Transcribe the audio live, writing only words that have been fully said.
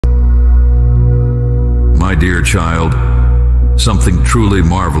My dear child, something truly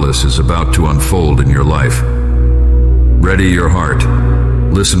marvelous is about to unfold in your life. Ready your heart,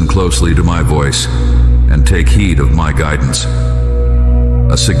 listen closely to my voice, and take heed of my guidance.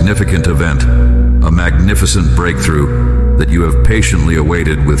 A significant event, a magnificent breakthrough that you have patiently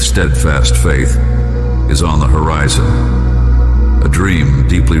awaited with steadfast faith, is on the horizon. A dream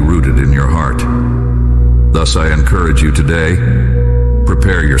deeply rooted in your heart. Thus I encourage you today,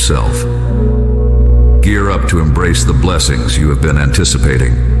 prepare yourself. Gear up to embrace the blessings you have been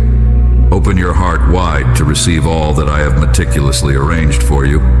anticipating. Open your heart wide to receive all that I have meticulously arranged for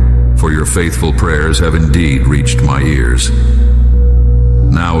you, for your faithful prayers have indeed reached my ears.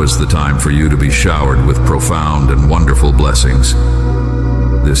 Now is the time for you to be showered with profound and wonderful blessings.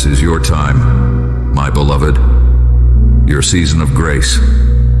 This is your time, my beloved, your season of grace.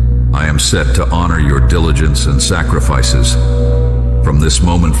 I am set to honor your diligence and sacrifices. From this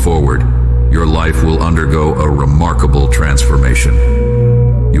moment forward, your life will undergo a remarkable transformation.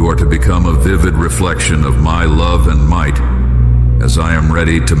 You are to become a vivid reflection of my love and might, as I am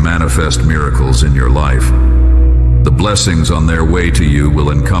ready to manifest miracles in your life. The blessings on their way to you will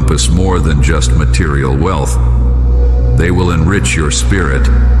encompass more than just material wealth. They will enrich your spirit,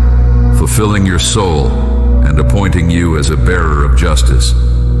 fulfilling your soul and appointing you as a bearer of justice,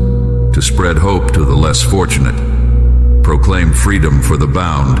 to spread hope to the less fortunate, proclaim freedom for the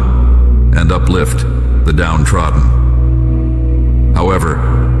bound, and uplift the downtrodden. However,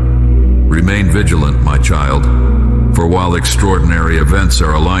 remain vigilant, my child, for while extraordinary events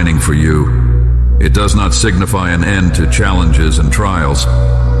are aligning for you, it does not signify an end to challenges and trials.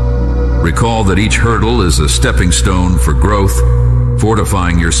 Recall that each hurdle is a stepping stone for growth,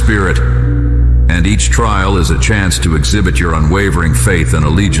 fortifying your spirit, and each trial is a chance to exhibit your unwavering faith and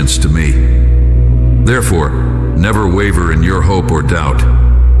allegiance to me. Therefore, never waver in your hope or doubt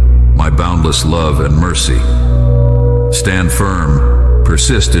my boundless love and mercy. Stand firm,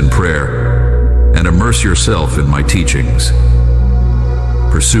 persist in prayer, and immerse yourself in my teachings.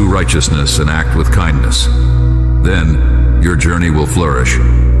 Pursue righteousness and act with kindness. Then your journey will flourish,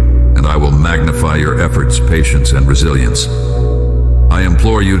 and I will magnify your efforts, patience, and resilience. I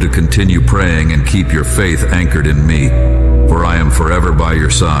implore you to continue praying and keep your faith anchored in me, for I am forever by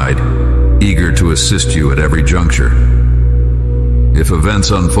your side, eager to assist you at every juncture. If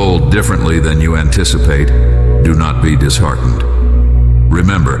events unfold differently than you anticipate, do not be disheartened.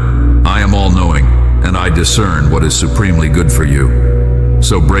 Remember, I am all-knowing, and I discern what is supremely good for you.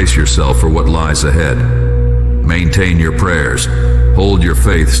 So brace yourself for what lies ahead. Maintain your prayers, hold your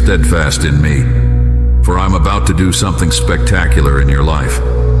faith steadfast in me, for I'm about to do something spectacular in your life.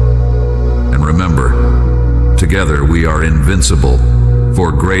 And remember, together we are invincible,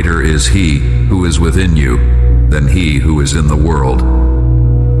 for greater is He who is within you than he who is in the world.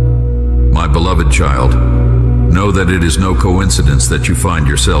 My beloved child, know that it is no coincidence that you find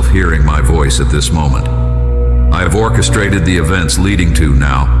yourself hearing my voice at this moment. I have orchestrated the events leading to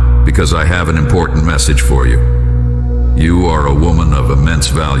now because I have an important message for you. You are a woman of immense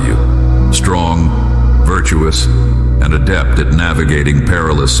value, strong, virtuous, and adept at navigating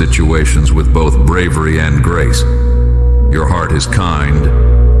perilous situations with both bravery and grace. Your heart is kind,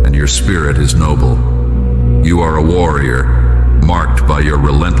 and your spirit is noble. You are a warrior, marked by your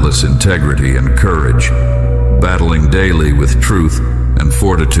relentless integrity and courage, battling daily with truth and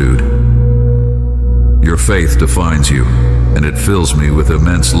fortitude. Your faith defines you, and it fills me with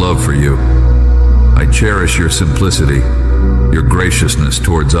immense love for you. I cherish your simplicity, your graciousness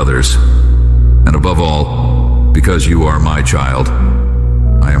towards others, and above all, because you are my child,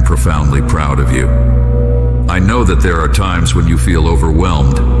 I am profoundly proud of you. I know that there are times when you feel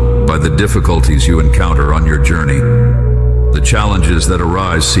overwhelmed by the difficulties you encounter on your journey. The challenges that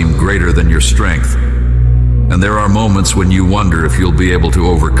arise seem greater than your strength, and there are moments when you wonder if you'll be able to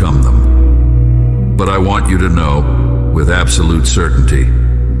overcome them. But I want you to know, with absolute certainty,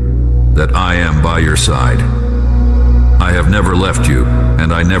 that I am by your side. I have never left you,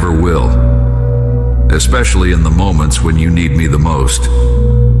 and I never will, especially in the moments when you need me the most.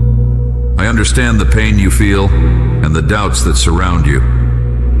 I understand the pain you feel and the doubts that surround you.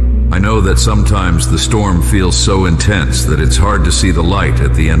 I know that sometimes the storm feels so intense that it's hard to see the light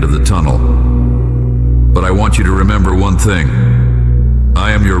at the end of the tunnel. But I want you to remember one thing.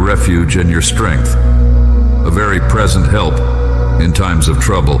 I am your refuge and your strength, a very present help in times of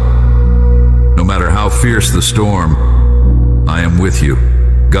trouble. No matter how fierce the storm, I am with you,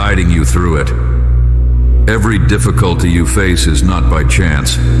 guiding you through it. Every difficulty you face is not by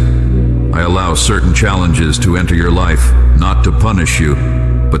chance. I allow certain challenges to enter your life, not to punish you,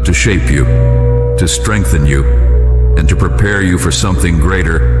 but to shape you, to strengthen you, and to prepare you for something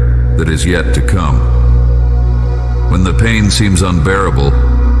greater that is yet to come. When the pain seems unbearable,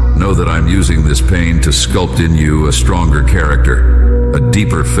 know that I'm using this pain to sculpt in you a stronger character, a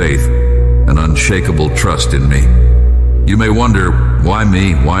deeper faith, an unshakable trust in me. You may wonder, why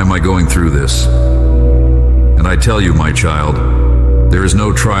me? Why am I going through this? And I tell you, my child, there is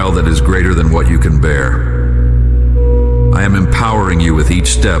no trial that is greater than what you can bear. I am empowering you with each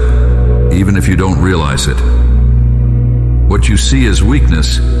step, even if you don't realize it. What you see as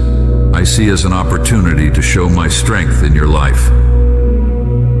weakness, I see as an opportunity to show my strength in your life.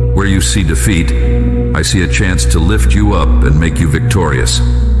 Where you see defeat, I see a chance to lift you up and make you victorious.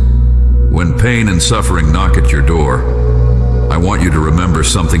 When pain and suffering knock at your door, I want you to remember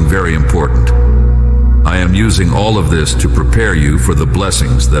something very important. I am using all of this to prepare you for the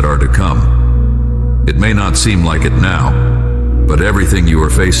blessings that are to come. It may not seem like it now, but everything you are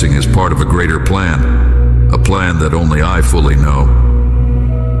facing is part of a greater plan, a plan that only I fully know.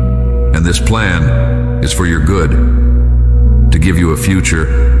 And this plan is for your good, to give you a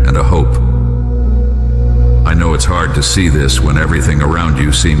future and a hope. I know it's hard to see this when everything around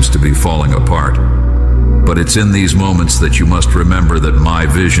you seems to be falling apart, but it's in these moments that you must remember that my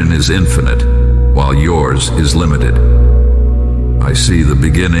vision is infinite, while yours is limited. I see the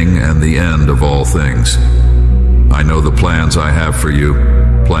beginning and the end of all things. I know the plans I have for you,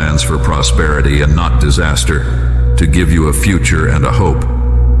 plans for prosperity and not disaster, to give you a future and a hope.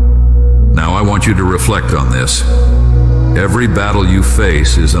 Now I want you to reflect on this. Every battle you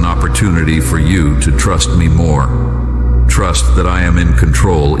face is an opportunity for you to trust me more. Trust that I am in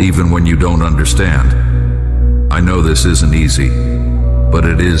control even when you don't understand. I know this isn't easy, but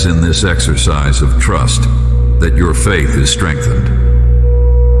it is in this exercise of trust that your faith is strengthened.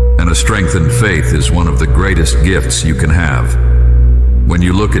 And a strengthened faith is one of the greatest gifts you can have. When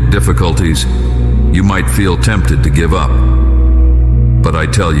you look at difficulties, you might feel tempted to give up. But I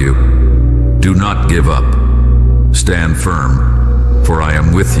tell you, do not give up. Stand firm, for I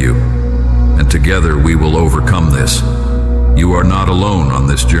am with you, and together we will overcome this. You are not alone on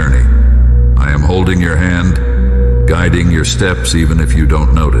this journey. I am holding your hand, guiding your steps even if you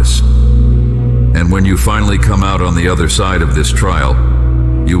don't notice. And when you finally come out on the other side of this trial,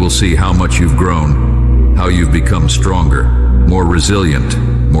 you will see how much you've grown, how you've become stronger, more resilient,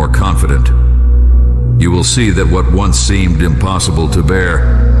 more confident. You will see that what once seemed impossible to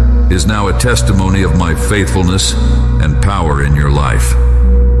bear is now a testimony of my faithfulness and power in your life.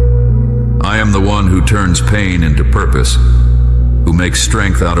 I am the one who turns pain into purpose, who makes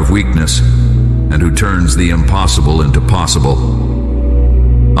strength out of weakness, and who turns the impossible into possible.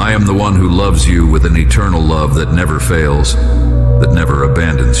 I am the one who loves you with an eternal love that never fails, that never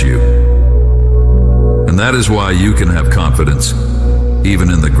abandons you. And that is why you can have confidence,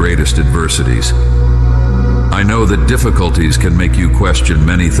 even in the greatest adversities. I know that difficulties can make you question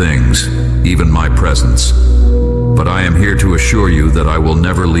many things, even my presence. But I am here to assure you that I will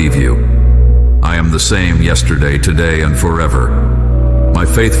never leave you. I am the same yesterday, today, and forever. My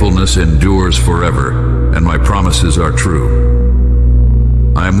faithfulness endures forever, and my promises are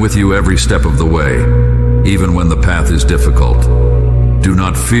true. I am with you every step of the way, even when the path is difficult. Do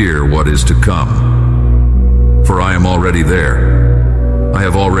not fear what is to come, for I am already there. I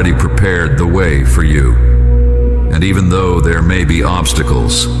have already prepared the way for you. And even though there may be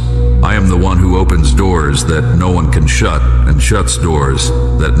obstacles, I am the one who opens doors that no one can shut and shuts doors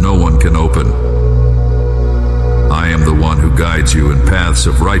that no one can open. I am the one who guides you in paths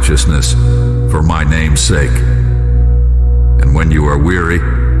of righteousness for my name's sake. And when you are weary,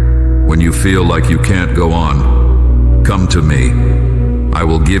 when you feel like you can't go on, come to me. I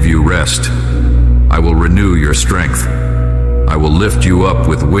will give you rest. I will renew your strength. I will lift you up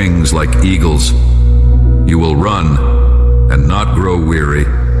with wings like eagles. You will run and not grow weary.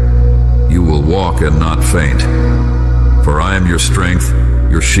 You will walk and not faint. For I am your strength,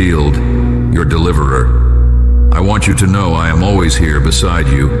 your shield, your deliverer. I want you to know I am always here beside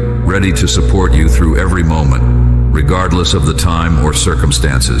you, ready to support you through every moment, regardless of the time or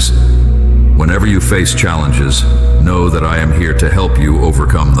circumstances. Whenever you face challenges, know that I am here to help you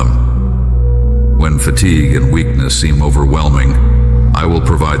overcome them. When fatigue and weakness seem overwhelming, I will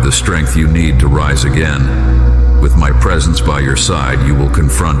provide the strength you need to rise again. With my presence by your side, you will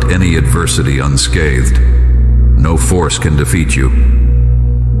confront any adversity unscathed. No force can defeat you.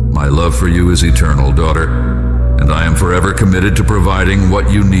 My love for you is eternal, daughter, and I am forever committed to providing what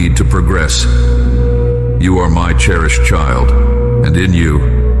you need to progress. You are my cherished child, and in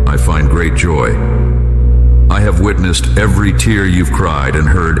you, I find great joy. I have witnessed every tear you've cried and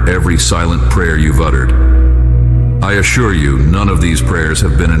heard every silent prayer you've uttered. I assure you, none of these prayers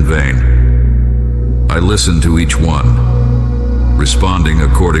have been in vain. I listen to each one, responding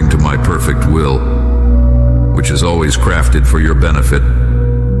according to my perfect will. which is always crafted for your benefit.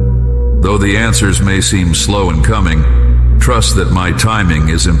 Though the answers may seem slow in coming, trust that my timing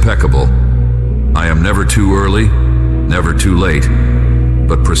is impeccable. I am never too early, never too late,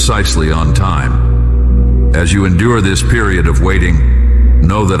 but precisely on time. As you endure this period of waiting,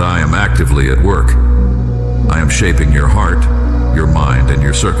 know that I am actively at work. I am shaping your heart, your mind, and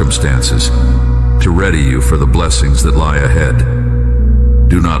your circumstances to ready you for the blessings that lie ahead.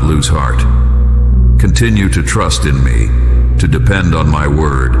 Do not lose heart. Continue to trust in me, to depend on my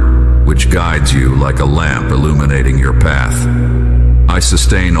word, which guides you like a lamp illuminating your path. I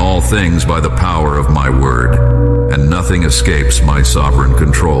sustain all things by the power of my word, and nothing escapes my sovereign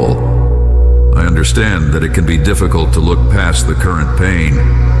control. I understand that it can be difficult to look past the current pain,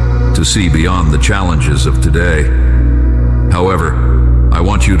 to see beyond the challenges of today. However, I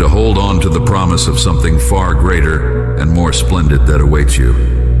want you to hold on to the promise of something far greater and more splendid that awaits you.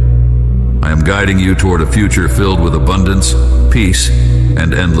 I am guiding you toward a future filled with abundance, peace,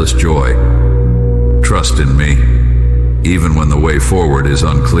 and endless joy. Trust in me, even when the way forward is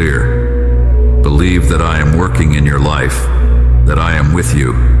unclear. Believe that I am working in your life, that I am with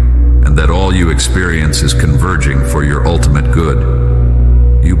you, and that all you experience is converging for your ultimate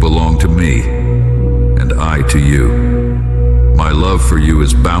good. You belong to me, and I to you. My love for you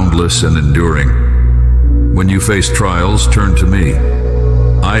is boundless and enduring. When you face trials, turn to me.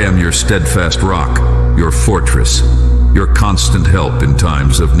 I am your steadfast rock, your fortress, your constant help in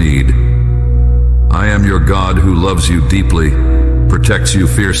times of need. I am your God who loves you deeply, protects you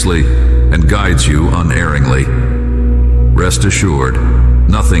fiercely, and guides you unerringly. Rest assured,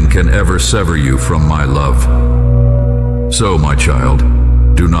 nothing can ever sever you from my love. So, my child,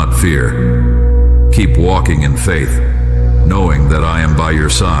 do not fear. Keep walking in faith, knowing that I am by your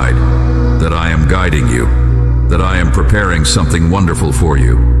side, that I am guiding you, that I am preparing something wonderful for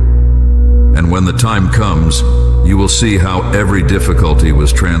you. And when the time comes, you will see how every difficulty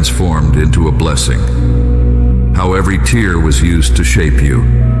was transformed into a blessing, how every tear was used to shape you,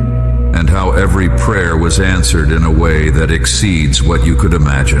 and how every prayer was answered in a way that exceeds what you could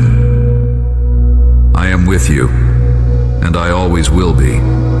imagine. I am with you, and I always will be.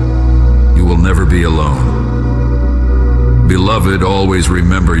 You will never be alone. Beloved, always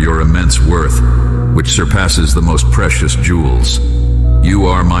remember your immense worth, which surpasses the most precious jewels. You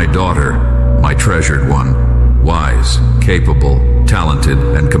are my daughter, my treasured one, wise, capable, talented,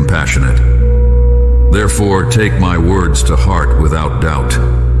 and compassionate. Therefore, take my words to heart without doubt.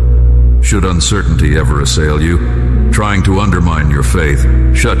 Should uncertainty ever assail you, trying to undermine your faith,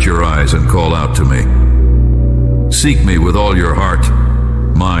 shut your eyes and call out to me. Seek me with all your heart,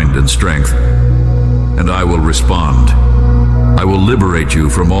 mind, and strength, and I will respond. I will liberate you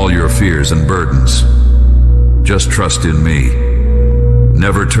from all your fears and burdens. Just trust in me.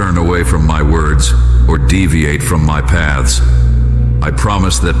 Never turn away from my words or deviate from my paths. I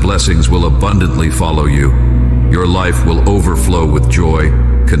promise that blessings will abundantly follow you. Your life will overflow with joy,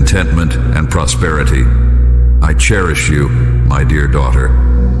 contentment, and prosperity. I cherish you, my dear daughter.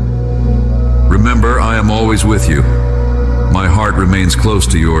 Remember, I am always with you. My heart remains close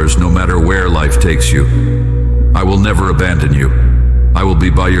to yours no matter where life takes you. I will never abandon you. I will be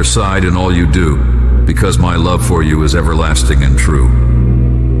by your side in all you do, because my love for you is everlasting and true.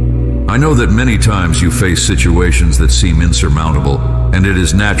 I know that many times you face situations that seem insurmountable, and it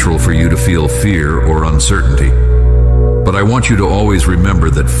is natural for you to feel fear or uncertainty. But I want you to always remember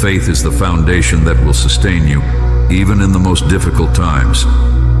that faith is the foundation that will sustain you, even in the most difficult times.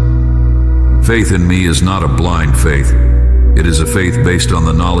 Faith in me is not a blind faith. It is a faith based on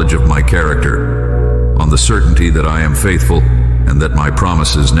the knowledge of my character, on the certainty that I am faithful and that my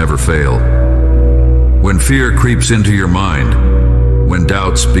promises never fail. When fear creeps into your mind, when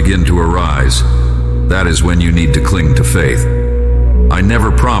doubts begin to arise, that is when you need to cling to faith. I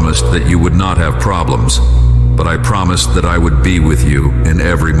never promised that you would not have problems, but I promised that I would be with you in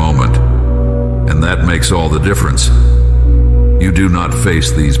every moment. And that makes all the difference. You do not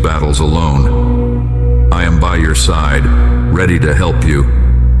face these battles alone. I am by your side, ready to help you,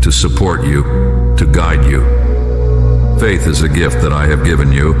 to support you, to guide you. Faith is a gift that I have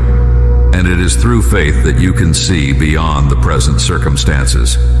given you, and it is through faith that you can see beyond the present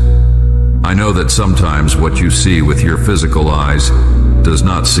circumstances. I know that sometimes what you see with your physical eyes does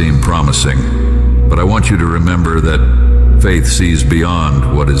not seem promising, but I want you to remember that faith sees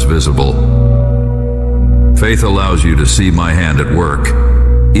beyond what is visible. Faith allows you to see my hand at work,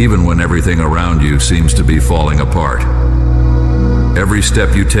 even when everything around you seems to be falling apart. Every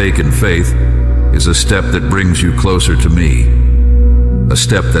step you take in faith is a step that brings you closer to me, a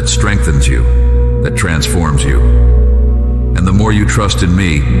step that strengthens you, that transforms you. And the more you trust in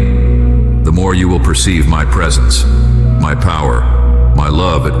me, the the more you will perceive my presence, my power, my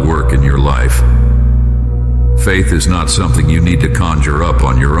love at work in your life. Faith is not something you need to conjure up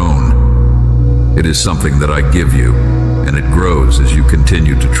on your own. It is something that I give you, and it grows as you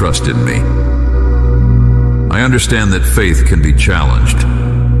continue to trust in me. I understand that faith can be challenged,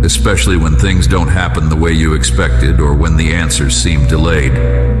 especially when things don't happen the way you expected or when the answers seem delayed.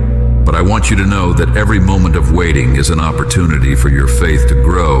 But I want you to know that every moment of waiting is an opportunity for your faith to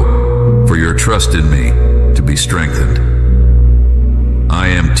grow, for your trust in me to be strengthened. I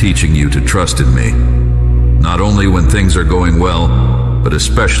am teaching you to trust in me, not only when things are going well, but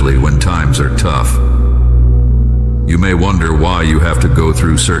especially when times are tough. You may wonder why you have to go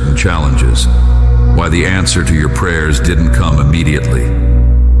through certain challenges, why the answer to your prayers didn't come immediately.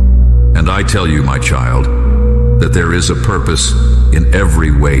 And I tell you, my child, that there is a purpose in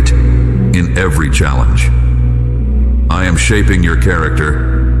every wait, in every challenge. I am shaping your character,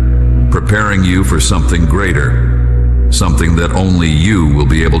 preparing you for something greater, something that only you will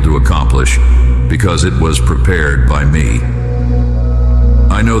be able to accomplish because it was prepared by me.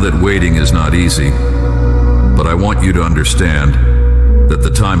 I know that waiting is not easy, but I want you to understand that the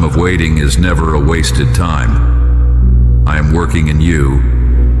time of waiting is never a wasted time. I am working in you.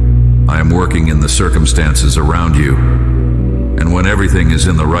 I am working in the circumstances around you. And when everything is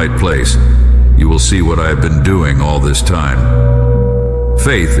in the right place, you will see what I have been doing all this time.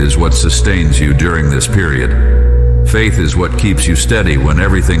 Faith is what sustains you during this period. Faith is what keeps you steady when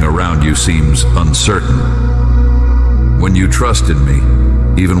everything around you seems uncertain. When you trust in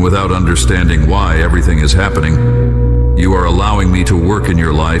me, even without understanding why everything is happening, you are allowing me to work in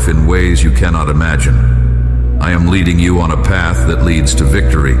your life in ways you cannot imagine. I am leading you on a path that leads to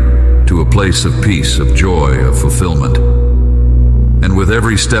victory, to a place of peace, of joy, of fulfillment. And with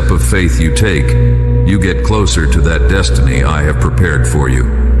every step of faith you take, you get closer to that destiny I have prepared for you.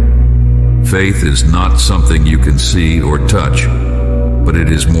 Faith is not something you can see or touch, but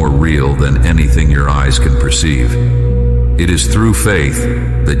it is more real than anything your eyes can perceive. It is through faith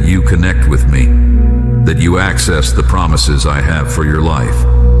that you connect with me, that you access the promises I have for your life.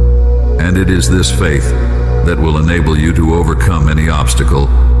 And it is this faith that will enable you to overcome any obstacle,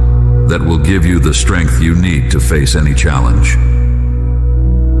 that will give you the strength you need to face any challenge.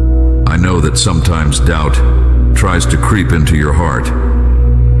 I know that sometimes doubt tries to creep into your heart,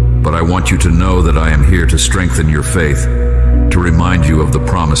 but I want you to know that I am here to strengthen your faith, to remind you of the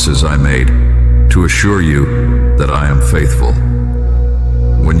promises I made, to assure you that I am faithful.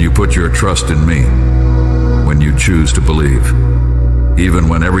 When you put your trust in me, when you choose to believe, even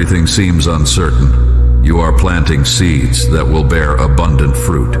when everything seems uncertain, you are planting seeds that will bear abundant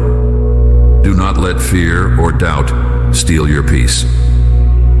fruit. Do not let fear or doubt steal your peace.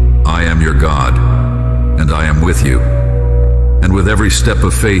 I am your God, and I am with you. And with every step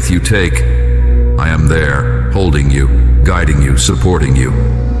of faith you take, I am there, holding you, guiding you, supporting you.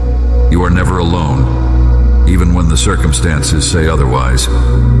 You are never alone, even when the circumstances say otherwise.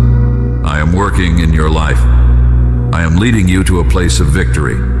 I am working in your life. I am leading you to a place of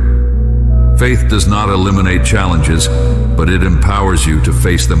victory. Faith does not eliminate challenges, but it empowers you to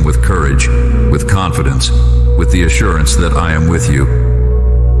face them with courage, with confidence, with the assurance that I am with you.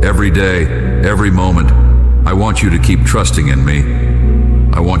 Every day, every moment, I want you to keep trusting in me.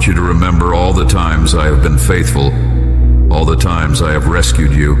 I want you to remember all the times I have been faithful, all the times I have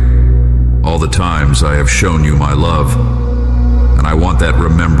rescued you, all the times I have shown you my love. And I want that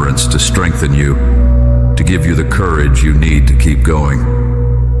remembrance to strengthen you, to give you the courage you need to keep going.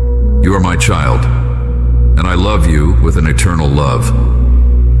 You are my child, and I love you with an eternal love.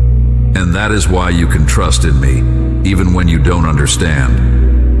 And that is why you can trust in me, even when you don't understand.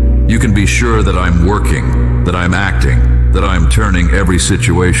 You can be sure that I'm working, that I'm acting, that I'm turning every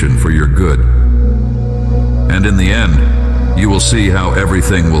situation for your good. And in the end, you will see how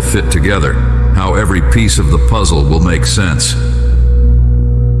everything will fit together, how every piece of the puzzle will make sense.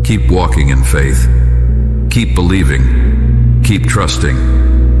 Keep walking in faith. Keep believing. Keep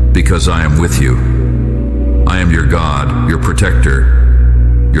trusting, because I am with you. I am your God, your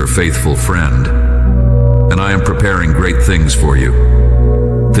protector, your faithful friend. And I am preparing great things for you.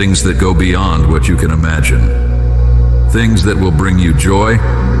 Things that go beyond what you can imagine. Things that will bring you joy,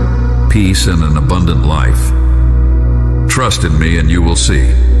 peace, and an abundant life. Trust in me and you will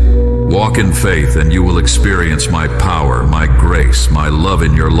see. Walk in faith and you will experience my power, my grace, my love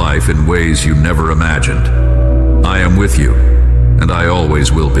in your life in ways you never imagined. I am with you, and I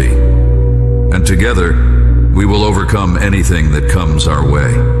always will be. And together, we will overcome anything that comes our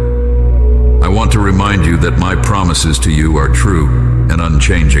way. I want to remind you that my promises to you are true and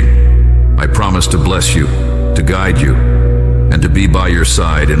unchanging. I promise to bless you, to guide you, and to be by your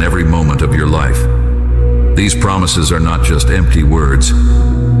side in every moment of your life. These promises are not just empty words.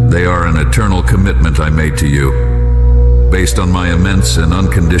 They are an eternal commitment I made to you, based on my immense and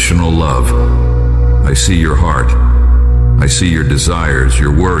unconditional love. I see your heart. I see your desires,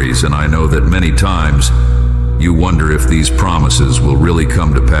 your worries, and I know that many times you wonder if these promises will really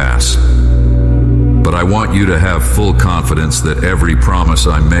come to pass. But I want you to have full confidence that every promise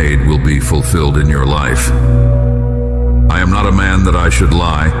I made will be fulfilled in your life. I am not a man that I should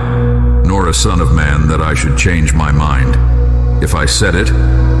lie, nor a son of man that I should change my mind. If I said it,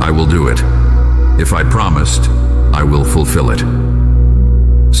 I will do it. If I promised, I will fulfill it.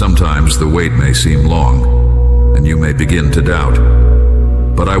 Sometimes the wait may seem long, and you may begin to doubt.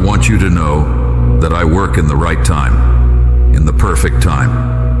 But I want you to know that I work in the right time, in the perfect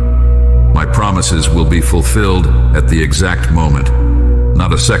time. My promises will be fulfilled at the exact moment,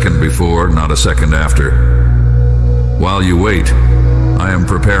 not a second before, not a second after. While you wait, I am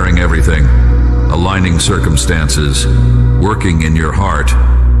preparing everything, aligning circumstances, working in your heart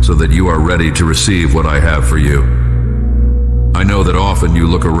so that you are ready to receive what I have for you. I know that often you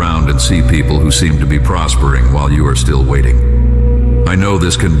look around and see people who seem to be prospering while you are still waiting. I know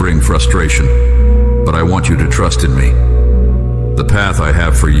this can bring frustration, but I want you to trust in me. The path I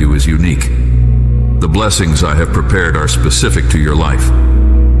have for you is unique. The blessings I have prepared are specific to your life.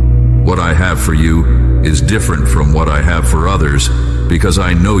 What I have for you is different from what I have for others because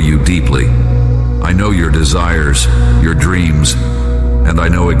I know you deeply. I know your desires, your dreams, and I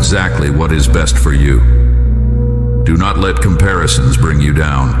know exactly what is best for you. Do not let comparisons bring you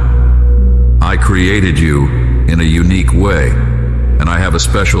down. I created you in a unique way, and I have a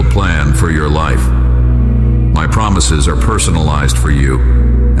special plan for your life. My promises are personalized for you,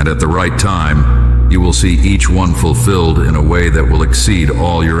 and at the right time, you will see each one fulfilled in a way that will exceed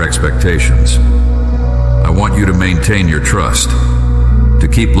all your expectations. I want you to maintain your trust, to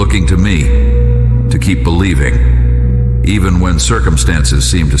keep looking to me, to keep believing, even when circumstances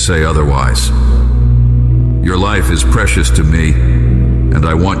seem to say otherwise. Your life is precious to me, and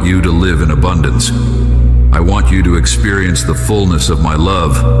I want you to live in abundance. I want you to experience the fullness of my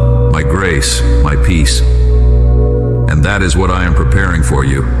love, my grace, my peace. And that is what I am preparing for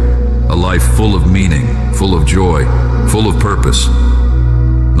you. A life full of meaning, full of joy, full of purpose.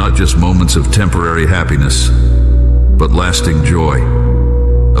 Not just moments of temporary happiness, but lasting joy.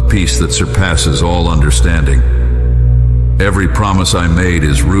 A peace that surpasses all understanding. Every promise I made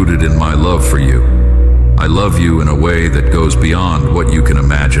is rooted in my love for you. I love you in a way that goes beyond what you can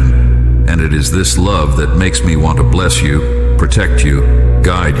imagine, and it is this love that makes me want to bless you, protect you,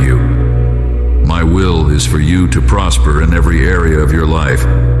 guide you. My will is for you to prosper in every area of your life,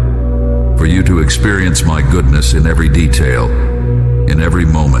 for you to experience my goodness in every detail, in every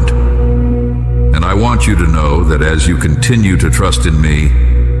moment. And I want you to know that as you continue to trust in me,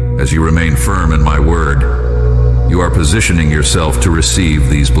 as you remain firm in my word, you are positioning yourself to receive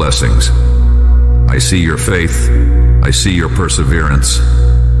these blessings. I see your faith, I see your perseverance,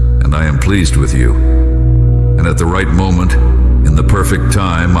 and I am pleased with you. And at the right moment, in the perfect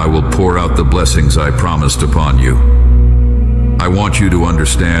time, I will pour out the blessings I promised upon you. I want you to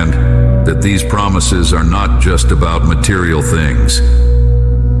understand that these promises are not just about material things.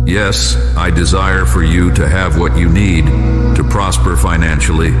 Yes, I desire for you to have what you need to prosper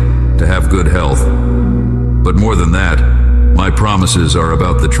financially, to have good health. But more than that, my promises are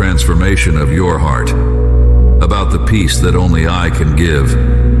about the transformation of your heart, about the peace that only I can give,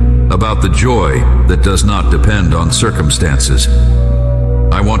 about the joy that does not depend on circumstances.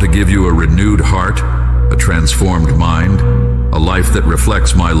 I want to give you a renewed heart, a transformed mind, a life that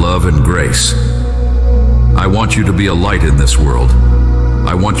reflects my love and grace. I want you to be a light in this world.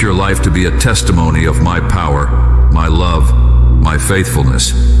 I want your life to be a testimony of my power, my love, my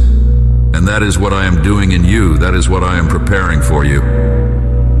faithfulness. And that is what I am doing in you. That is what I am preparing for you.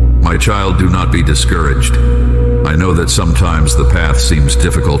 My child, do not be discouraged. I know that sometimes the path seems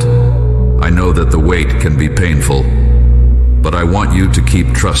difficult. I know that the wait can be painful. But I want you to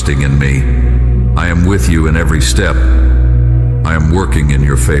keep trusting in me. I am with you in every step. I am working in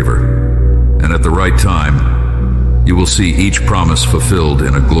your favor. And at the right time, you will see each promise fulfilled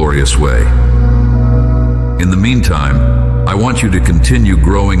in a glorious way. In the meantime, I want you to continue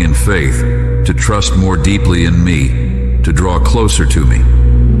growing in faith, to trust more deeply in me, to draw closer to me.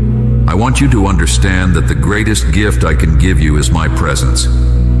 I want you to understand that the greatest gift I can give you is my presence.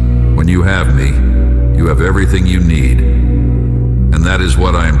 When you have me, you have everything you need. And that is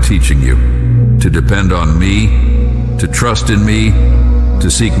what I am teaching you, to depend on me, to trust in me, to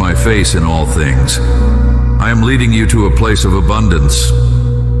seek my face in all things. I am leading you to a place of abundance,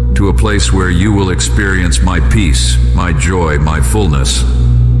 to a place where you will experience my peace, my joy, my fullness.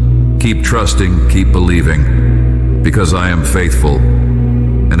 Keep trusting, keep believing, because I am faithful,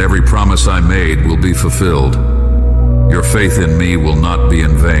 and every promise I made will be fulfilled. Your faith in me will not be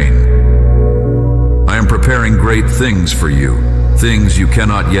in vain. I am preparing great things for you, things you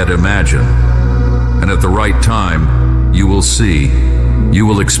cannot yet imagine. And at the right time, you will see, you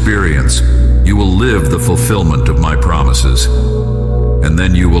will experience, you will live the fulfillment of my promises. And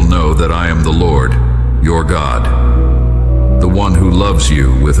then you will know that I am the Lord, your God, the one who loves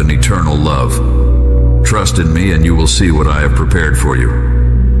you with an eternal love. Trust in me and you will see what I have prepared for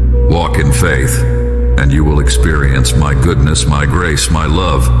you. Walk in faith, and you will experience my goodness, my grace, my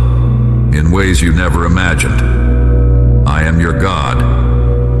love, in ways you never imagined. I am your God,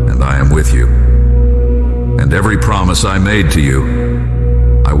 and I am with you. And every promise I made to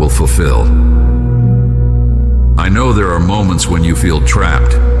you, I will fulfill. I know there are moments when you feel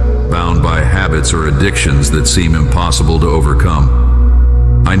trapped, bound by habits or addictions that seem impossible to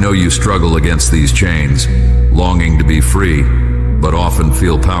overcome. I know you struggle against these chains, longing to be free, but often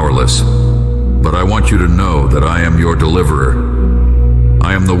feel powerless. But I want you to know that I am your deliverer.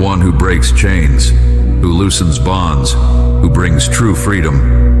 I am the one who breaks chains, who loosens bonds, who brings true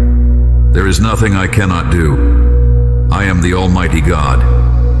freedom. There is nothing I cannot do. I am the Almighty God.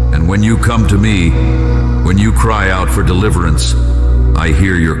 And when you come to me, when you cry out for deliverance, I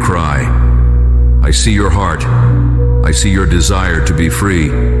hear your cry. I see your heart. I see your desire to be free,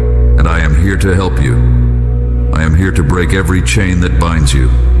 and I am here to help you. I am here to break every chain that binds you,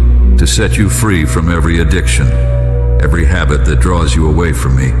 to set you free from every addiction, every habit that draws you away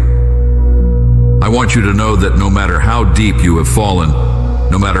from me. I want you to know that no matter how deep you have fallen,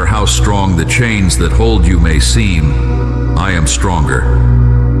 no matter how strong the chains that hold you may seem, I am stronger.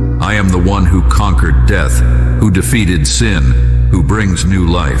 I am the one who conquered death, who defeated sin, who brings new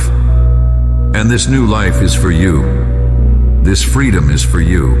life. And this new life is for you. This freedom is for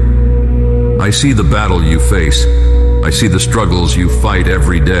you. I see the battle you face. I see the struggles you fight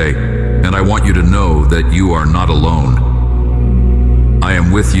every day, and I want you to know that you are not alone. I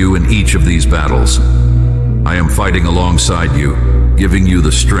am with you in each of these battles. I am fighting alongside you, giving you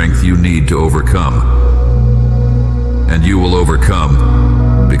the strength you need to overcome. And you will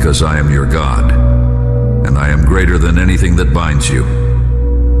overcome because I am your God, and I am greater than anything that binds you.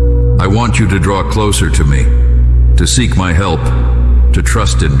 I want you to draw closer to me, to seek my help, to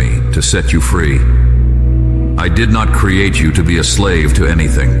trust in me, to set you free. I did not create you to be a slave to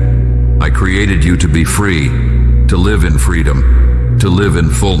anything. I created you to be free, to live in freedom, to live in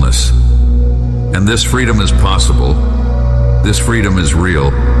fullness. And this freedom is possible. This freedom is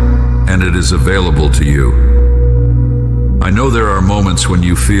real, and it is available to you. I know there are moments when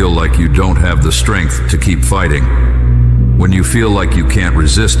you feel like you don't have the strength to keep fighting, when you feel like you can't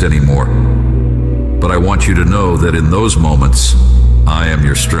resist anymore. But I want you to know that in those moments, I am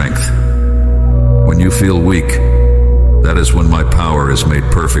your strength. When you feel weak, that is when my power is made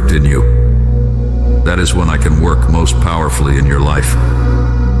perfect in you. That is when I can work most powerfully in your life.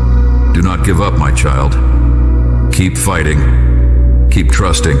 Do not give up, my child. Keep fighting. Keep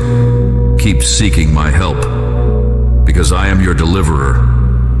trusting. Keep seeking my help. Because I am your deliverer,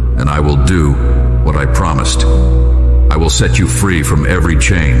 and I will do what I promised. I will set you free from every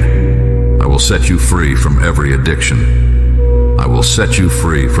chain. I will set you free from every addiction. I will set you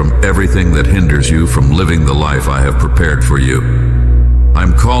free from everything that hinders you from living the life I have prepared for you.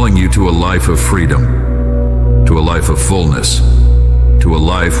 I'm calling you to a life of freedom, to a life of fullness, to a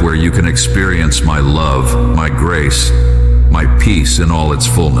life where you can experience my love, my grace, my peace in all its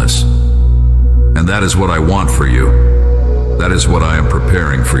fullness. And that is what I want for you. That is what I am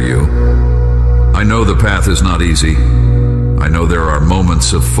preparing for you. I know the path is not easy. I know there are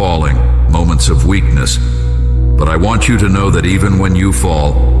moments of falling, moments of weakness, but I want you to know that even when you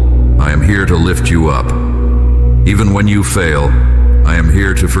fall, I am here to lift you up. Even when you fail, I am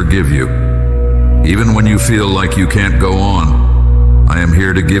here to forgive you. Even when you feel like you can't go on, I am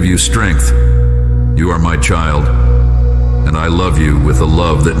here to give you strength. You are my child, and I love you with a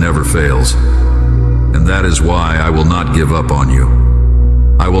love that never fails. And that is why I will not give up on you.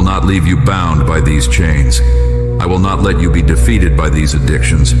 I will not leave you bound by these chains. I will not let you be defeated by these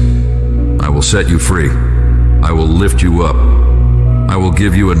addictions. I will set you free. I will lift you up. I will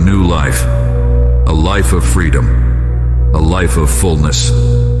give you a new life, a life of freedom, a life of fullness.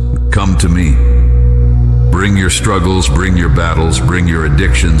 Come to me. Bring your struggles, bring your battles, bring your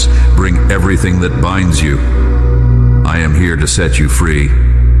addictions, bring everything that binds you. I am here to set you free.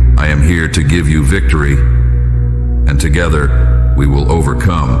 I am here to give you victory, and together we will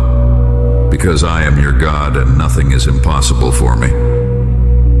overcome, because I am your God and nothing is impossible for me.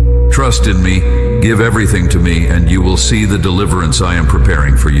 Trust in me, give everything to me, and you will see the deliverance I am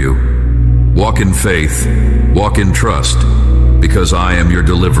preparing for you. Walk in faith, walk in trust, because I am your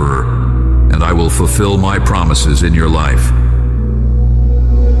deliverer, and I will fulfill my promises in your life.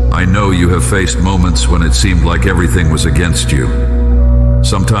 I know you have faced moments when it seemed like everything was against you.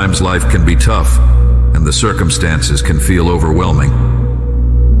 Sometimes life can be tough, and the circumstances can feel overwhelming.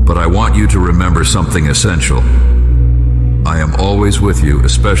 But I want you to remember something essential. I am always with you,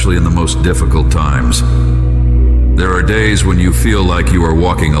 especially in the most difficult times. There are days when you feel like you are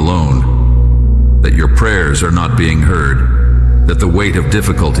walking alone, that your prayers are not being heard, that the weight of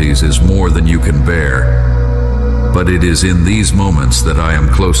difficulties is more than you can bear. But it is in these moments that I am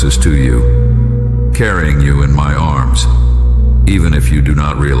closest to you, carrying you in my arms, even if you do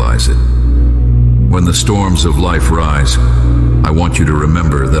not realize it. When the storms of life rise, I want you to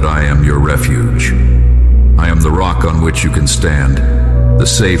remember that I am your refuge. I am the rock on which you can stand, the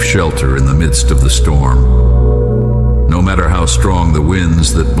safe shelter in the midst of the storm. No matter how strong the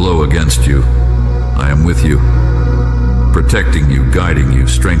winds that blow against you, I am with you, protecting you, guiding you,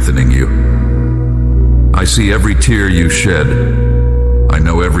 strengthening you. I see every tear you shed. I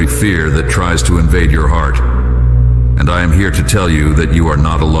know every fear that tries to invade your heart. And I am here to tell you that you are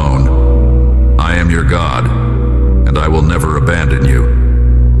not alone. I am your God, and I will never abandon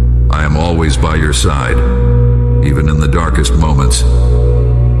you. I am always by your side, even in the darkest moments,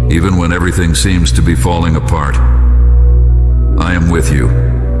 even when everything seems to be falling apart. I am with you,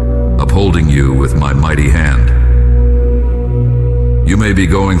 upholding you with my mighty hand. You may be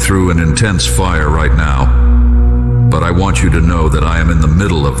going through an intense fire right now, but I want you to know that I am in the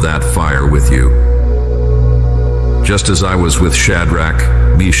middle of that fire with you. Just as I was with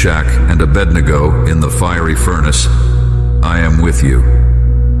Shadrach, Meshach, and Abednego in the fiery furnace, I am with you.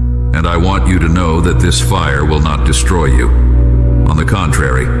 And I want you to know that this fire will not destroy you. On the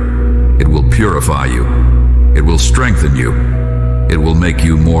contrary, it will purify you. It will strengthen you. It will make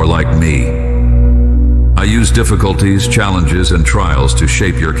you more like me. I use difficulties, challenges, and trials to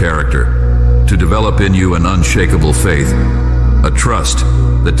shape your character, to develop in you an unshakable faith, a trust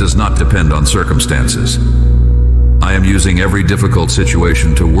that does not depend on circumstances. I am using every difficult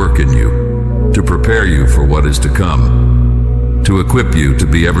situation to work in you, to prepare you for what is to come, to equip you to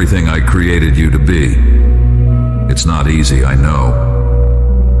be everything I created you to be. It's not easy, I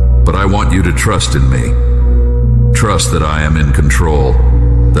know, but I want you to trust in me. Trust that I am in control,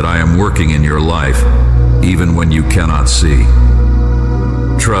 that I am working in your life, even when you cannot see.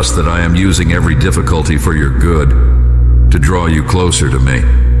 Trust that I am using every difficulty for your good, to draw you closer to me,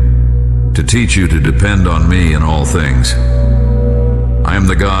 to teach you to depend on me in all things. I am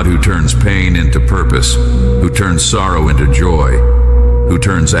the God who turns pain into purpose, who turns sorrow into joy, who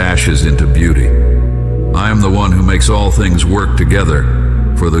turns ashes into beauty. I am the one who makes all things work together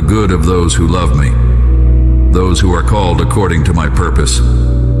for the good of those who love me, those who are called according to my purpose.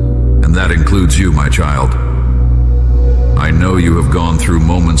 And that includes you, my child. I know you have gone through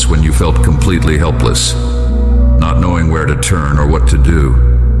moments when you felt completely helpless, not knowing where to turn or what to do.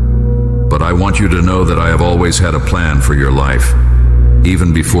 But I want you to know that I have always had a plan for your life,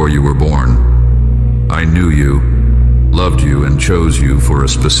 even before you were born. I knew you, loved you, and chose you for a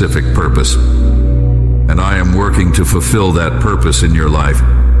specific purpose. And I am working to fulfill that purpose in your life,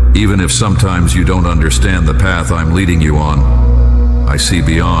 even if sometimes you don't understand the path I'm leading you on. I see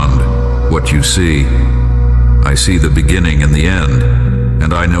beyond what you see. I see the beginning and the end,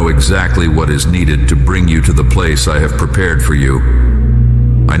 and I know exactly what is needed to bring you to the place I have prepared for you.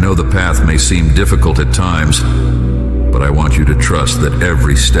 I know the path may seem difficult at times, but I want you to trust that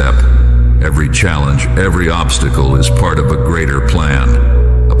every step, every challenge, every obstacle is part of a greater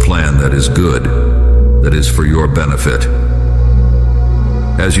plan, a plan that is good, that is for your benefit.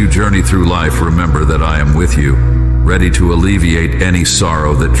 As you journey through life, remember that I am with you, ready to alleviate any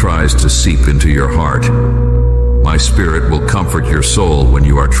sorrow that tries to seep into your heart. My spirit will comfort your soul when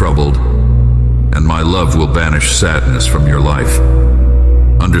you are troubled, and my love will banish sadness from your life.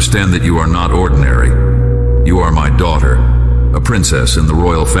 Understand that you are not ordinary. You are my daughter, a princess in the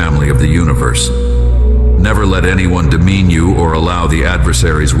royal family of the universe. Never let anyone demean you or allow the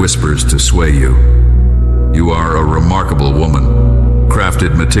adversary's whispers to sway you. You are a remarkable woman,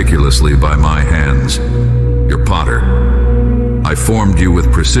 crafted meticulously by my hands. Your potter. I formed you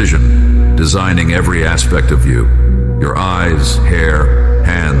with precision, designing every aspect of you. Your eyes, hair,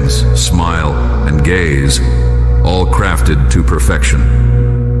 hands, smile, and gaze, all crafted to perfection.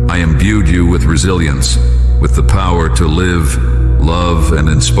 I imbued you with resilience, with the power to live, love, and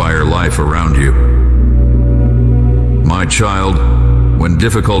inspire life around you. My child, when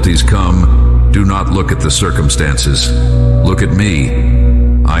difficulties come, do not look at the circumstances. Look at me.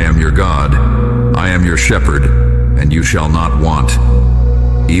 I am your God, I am your shepherd, and you shall not want.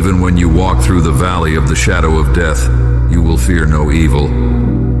 Even when you walk through the valley of the shadow of death, you will fear no evil,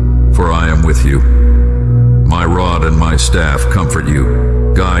 for I am with you. My rod and my staff comfort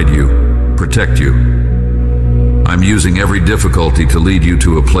you, guide you, protect you. I'm using every difficulty to lead you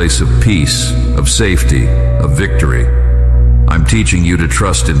to a place of peace, of safety, of victory. I'm teaching you to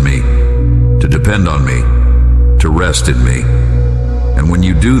trust in me, to depend on me, to rest in me. And when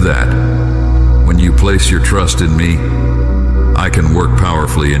you do that, when you place your trust in me, I can work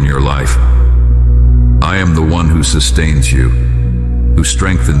powerfully in your life. I am the one who sustains you, who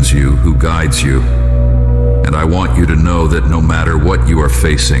strengthens you, who guides you. And I want you to know that no matter what you are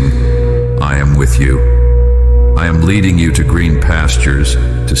facing, I am with you. I am leading you to green pastures,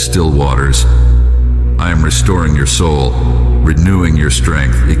 to still waters. I am restoring your soul, renewing your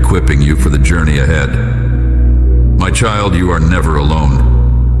strength, equipping you for the journey ahead. My child, you are never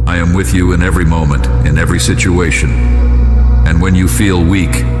alone. I am with you in every moment, in every situation. And when you feel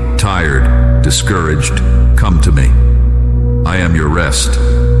weak, tired, discouraged, come to me. I am your rest.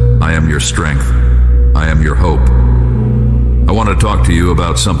 I am your strength. I am your hope. I want to talk to you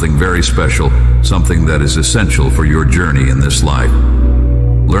about something very special, something that is essential for your journey in this life.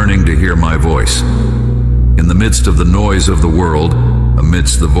 Learning to hear my voice. In the midst of the noise of the world,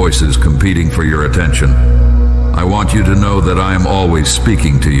 amidst the voices competing for your attention, I want you to know that I am always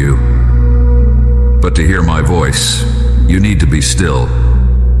speaking to you. But to hear my voice, you need to be still.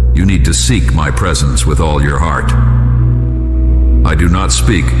 You need to seek my presence with all your heart. I do not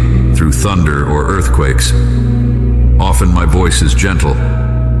speak through thunder or earthquakes. Often my voice is gentle,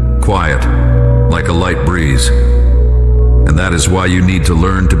 quiet, like a light breeze. And that is why you need to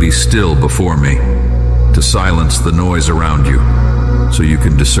learn to be still before me, to silence the noise around you, so you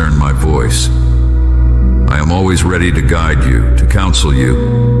can discern my voice. I am always ready to guide you, to counsel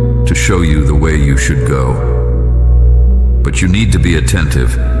you, to show you the way you should go. But you need to be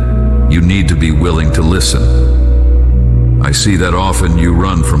attentive. You need to be willing to listen. I see that often you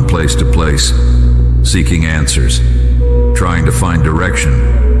run from place to place, seeking answers, trying to find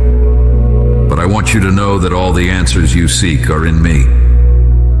direction. But I want you to know that all the answers you seek are in me.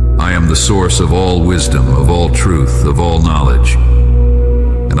 I am the source of all wisdom, of all truth, of all knowledge.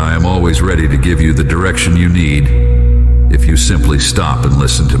 And I am always ready to give you the direction you need if you simply stop and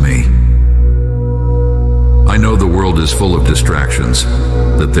listen to me. I know the world is full of distractions,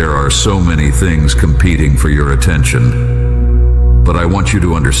 that there are so many things competing for your attention. But I want you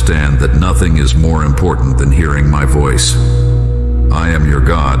to understand that nothing is more important than hearing my voice. I am your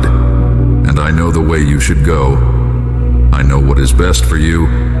God, and I know the way you should go. I know what is best for you,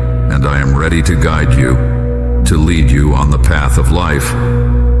 and I am ready to guide you, to lead you on the path of life.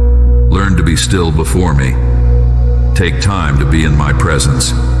 Learn to be still before me. Take time to be in my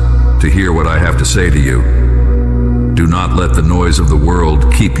presence, to hear what I have to say to you. Do not let the noise of the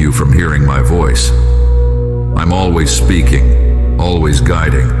world keep you from hearing my voice. I'm always speaking, always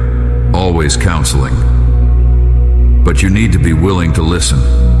guiding, always counseling. But you need to be willing to listen,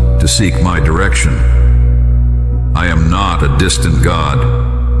 to seek my direction. I am not a distant God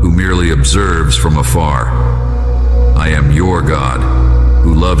who merely observes from afar. I am your God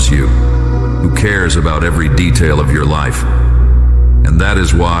who loves you, who cares about every detail of your life. And that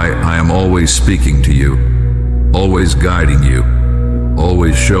is why I am always speaking to you, always guiding you,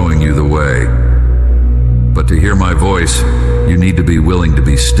 always showing you the way. But to hear my voice, you need to be willing to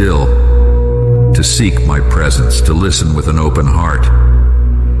be still, to seek my presence, to listen with an open heart.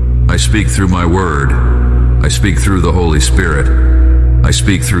 I speak through my word. I speak through the Holy Spirit. I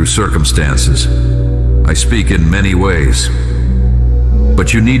speak through circumstances. I speak in many ways.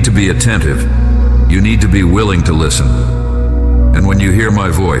 But you need to be attentive. You need to be willing to listen. And when you hear my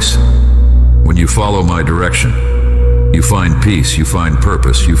voice, when you follow my direction, you find peace, you find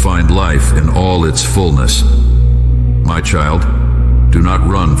purpose, you find life in all its fullness. My child, do not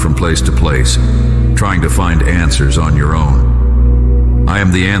run from place to place, trying to find answers on your own. I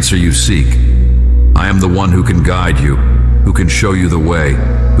am the answer you seek. I am the one who can guide you, who can show you the way,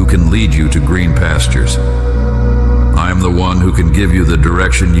 who can lead you to green pastures. I am the one who can give you the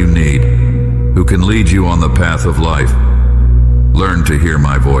direction you need, who can lead you on the path of life. Learn to hear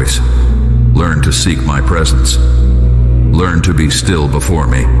my voice. Learn to seek my presence. Learn to be still before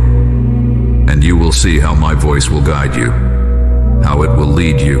me. And you will see how my voice will guide you, how it will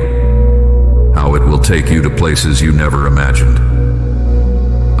lead you, how it will take you to places you never imagined.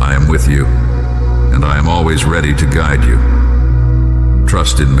 I am with you, and I am always ready to guide you.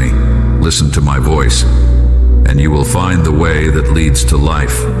 Trust in me, listen to my voice, and you will find the way that leads to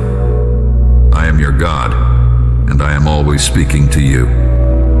life. I am your God, and I am always speaking to you.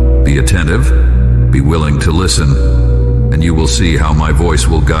 Be attentive, be willing to listen, and you will see how my voice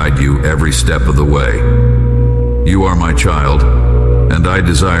will guide you every step of the way. You are my child, and I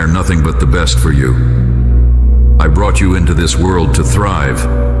desire nothing but the best for you. I brought you into this world to thrive,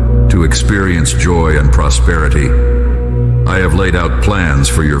 to experience joy and prosperity. I have laid out plans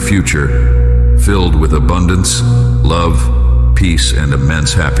for your future, filled with abundance, love, peace, and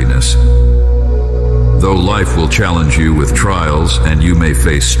immense happiness. Though life will challenge you with trials and you may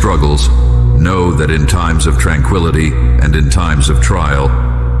face struggles, know that in times of tranquility and in times of trial,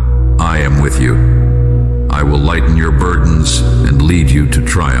 I am with you. I will lighten your burdens and lead you to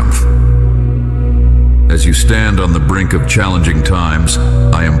triumph. As you stand on the brink of challenging times,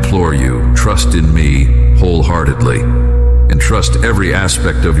 I implore you, trust in me wholeheartedly. Entrust every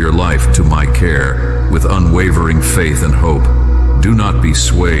aspect of your life to my care with unwavering faith and hope. Do not be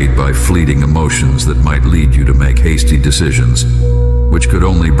swayed by fleeting emotions that might lead you to make hasty decisions, which could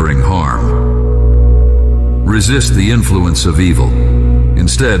only bring harm. Resist the influence of evil.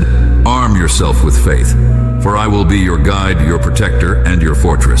 Instead, arm yourself with faith, for I will be your guide, your protector, and your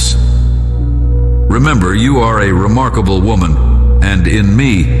fortress. Remember, you are a remarkable woman, and in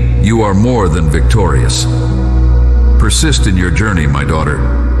me, you are more than victorious. Persist in your journey, my daughter.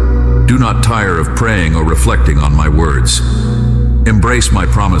 Do not tire of praying or reflecting on my words. Embrace my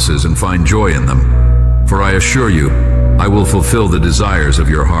promises and find joy in them, for I assure you, I will fulfill the desires of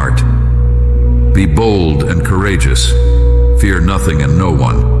your heart. Be bold and courageous. Fear nothing and no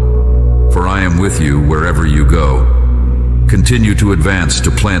one, for I am with you wherever you go. Continue to advance to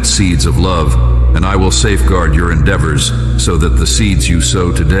plant seeds of love, and I will safeguard your endeavors so that the seeds you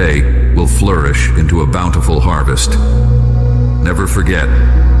sow today will flourish into a bountiful harvest. Never forget,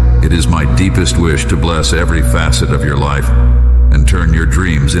 it is my deepest wish to bless every facet of your life and turn your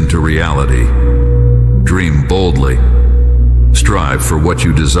dreams into reality. Dream boldly, strive for what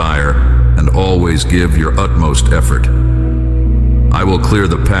you desire, and always give your utmost effort. I will clear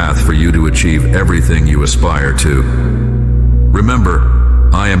the path for you to achieve everything you aspire to. Remember,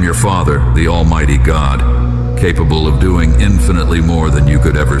 I am your Father, the Almighty God, capable of doing infinitely more than you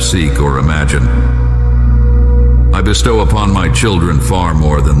could ever seek or imagine. I bestow upon my children far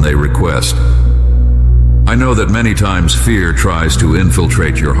more than they request. I know that many times fear tries to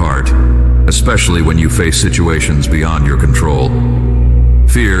infiltrate your heart, especially when you face situations beyond your control.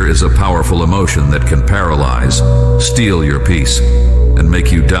 Fear is a powerful emotion that can paralyze, steal your peace, and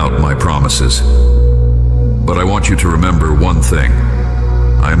make you doubt my promises. But I want you to remember one thing.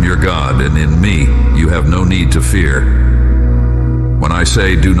 I am your God, and in me you have no need to fear. When I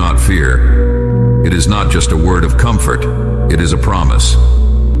say do not fear, it is not just a word of comfort, it is a promise.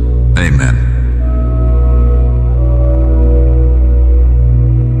 Amen.